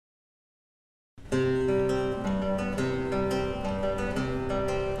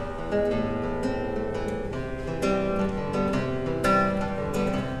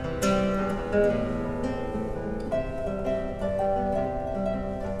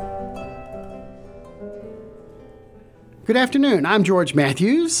Good afternoon. I'm George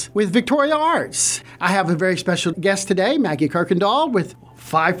Matthews with Victoria Arts. I have a very special guest today, Maggie Kirkendall with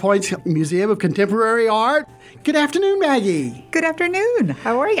 5 Points Museum of Contemporary Art. Good afternoon, Maggie. Good afternoon.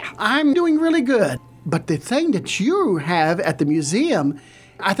 How are you? I'm doing really good. But the thing that you have at the museum,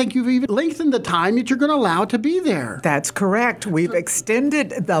 I think you've even lengthened the time that you're going to allow to be there. That's correct. We've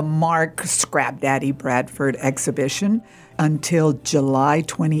extended the Mark Scrap Daddy Bradford exhibition until July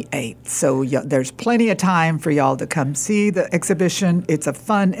 28th. So there's plenty of time for y'all to come see the exhibition. It's a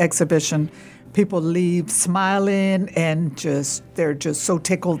fun exhibition. People leave smiling and they're just so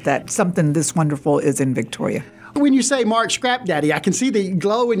tickled that something this wonderful is in Victoria. When you say Mark Scrap Daddy, I can see the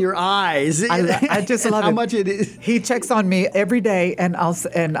glow in your eyes. I just love how it. much it is. He checks on me every day, and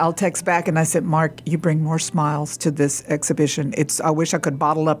I'll text back, and I said, Mark, you bring more smiles to this exhibition. I wish I could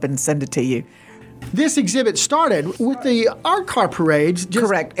bottle up and send it to you. This exhibit started with the art car parades.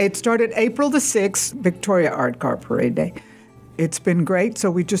 Correct. It started April the 6th, Victoria Art Car Parade Day. It's been great, so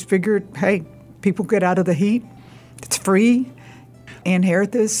we just figured, hey, people get out of the heat. It's free. Ann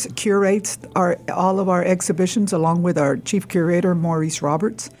Herithus curates all of our exhibitions along with our chief curator, Maurice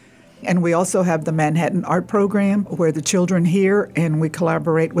Roberts. And we also have the Manhattan Art Program where the children here, and we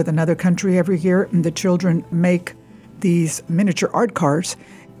collaborate with another country every year, and the children make these miniature art cars.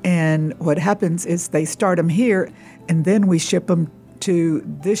 And what happens is they start them here, and then we ship them to,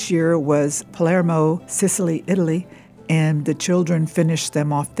 this year was Palermo, Sicily, Italy, and the children finish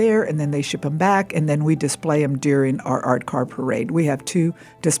them off there, and then they ship them back, and then we display them during our art car parade. We have 2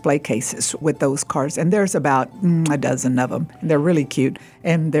 display cases with those cars, and there's about a dozen of them. And they're really cute,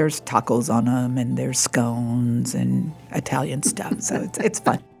 and there's tacos on them, and there's scones and Italian stuff, so it's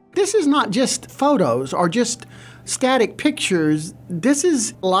fun. This is not just photos or just static pictures. This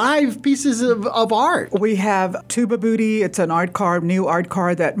is live pieces of art. We have Tuba Booty. It's an new art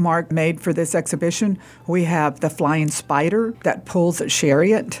car that Mark made for this exhibition. We have the Flying Spider that pulls a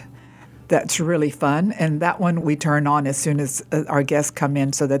chariot. That's really fun. And that one we turn on as soon as our guests come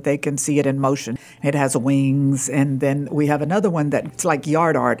in so that they can see it in motion. It has wings. And then we have another one that's like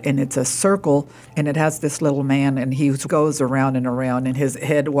yard art, and it's a circle, and it has this little man, and he goes around and around, and his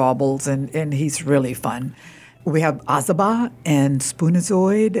head wobbles, and he's really fun. We have Azaba and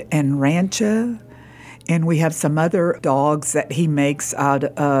Spoonazoid and Rancha. And we have some other dogs that he makes out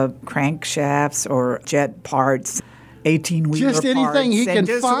of crankshafts or jet parts. 18-wheeler just anything parts, he can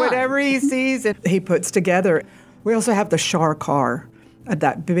just find. Whatever he sees, he puts together. We also have the Char car,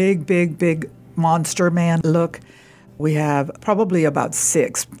 that big monster man look. We have probably about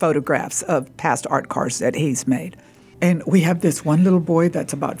 6 photographs of past art cars that he's made. And we have this one little boy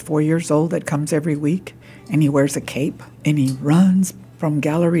that's about 4 years old that comes every week, and he wears a cape, and he runs from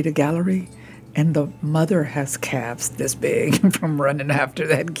gallery to gallery, and the mother has calves this big from running after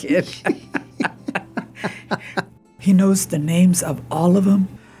that kid. He knows the names of all of them.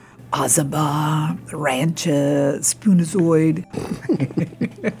 Azaba, Rancha, Spoonazoid.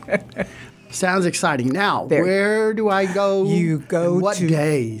 Sounds exciting. Now, where do I go? You go what to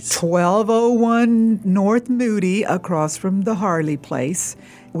days? 1201 North Moody, across from the Harley Place.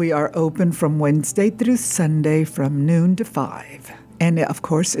 We are open from Wednesday through Sunday from noon to 5. And, of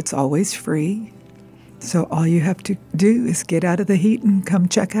course, it's always free. So all you have to do is get out of the heat and come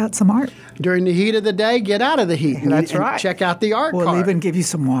check out some art. During the heat of the day, get out of the heat. That's and right. Check out the art car. We'll even give you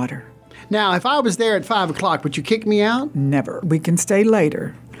some water. Now, if I was there at 5 o'clock, would you kick me out? Never. We can stay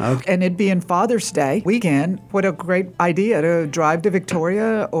later. Okay. And it'd be in Father's Day weekend. What a great idea to drive to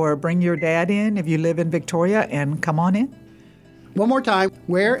Victoria or bring your dad in if you live in Victoria and come on in. One more time.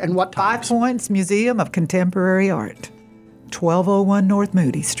 Where and what times? 5 Points Museum of Contemporary Art, 1201 North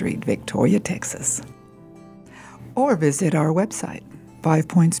Moody Street, Victoria, Texas. Or visit our website,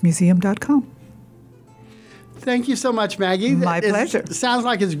 5pointsmuseum.com. Thank you so much, Maggie. My pleasure. It sounds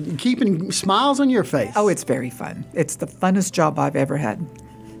like it's keeping smiles on your face. Oh, it's very fun. It's the funnest job I've ever had.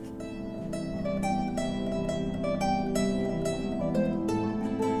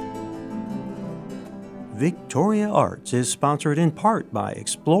 Victoria Arts is sponsored in part by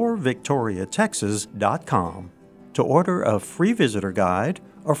ExploreVictoriaTexas.com. To order a free visitor guide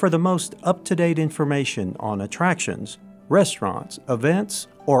or for the most up-to-date information on attractions, restaurants, events,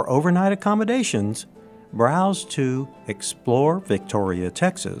 or overnight accommodations, browse to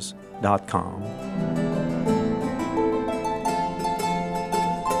ExploreVictoriaTexas.com.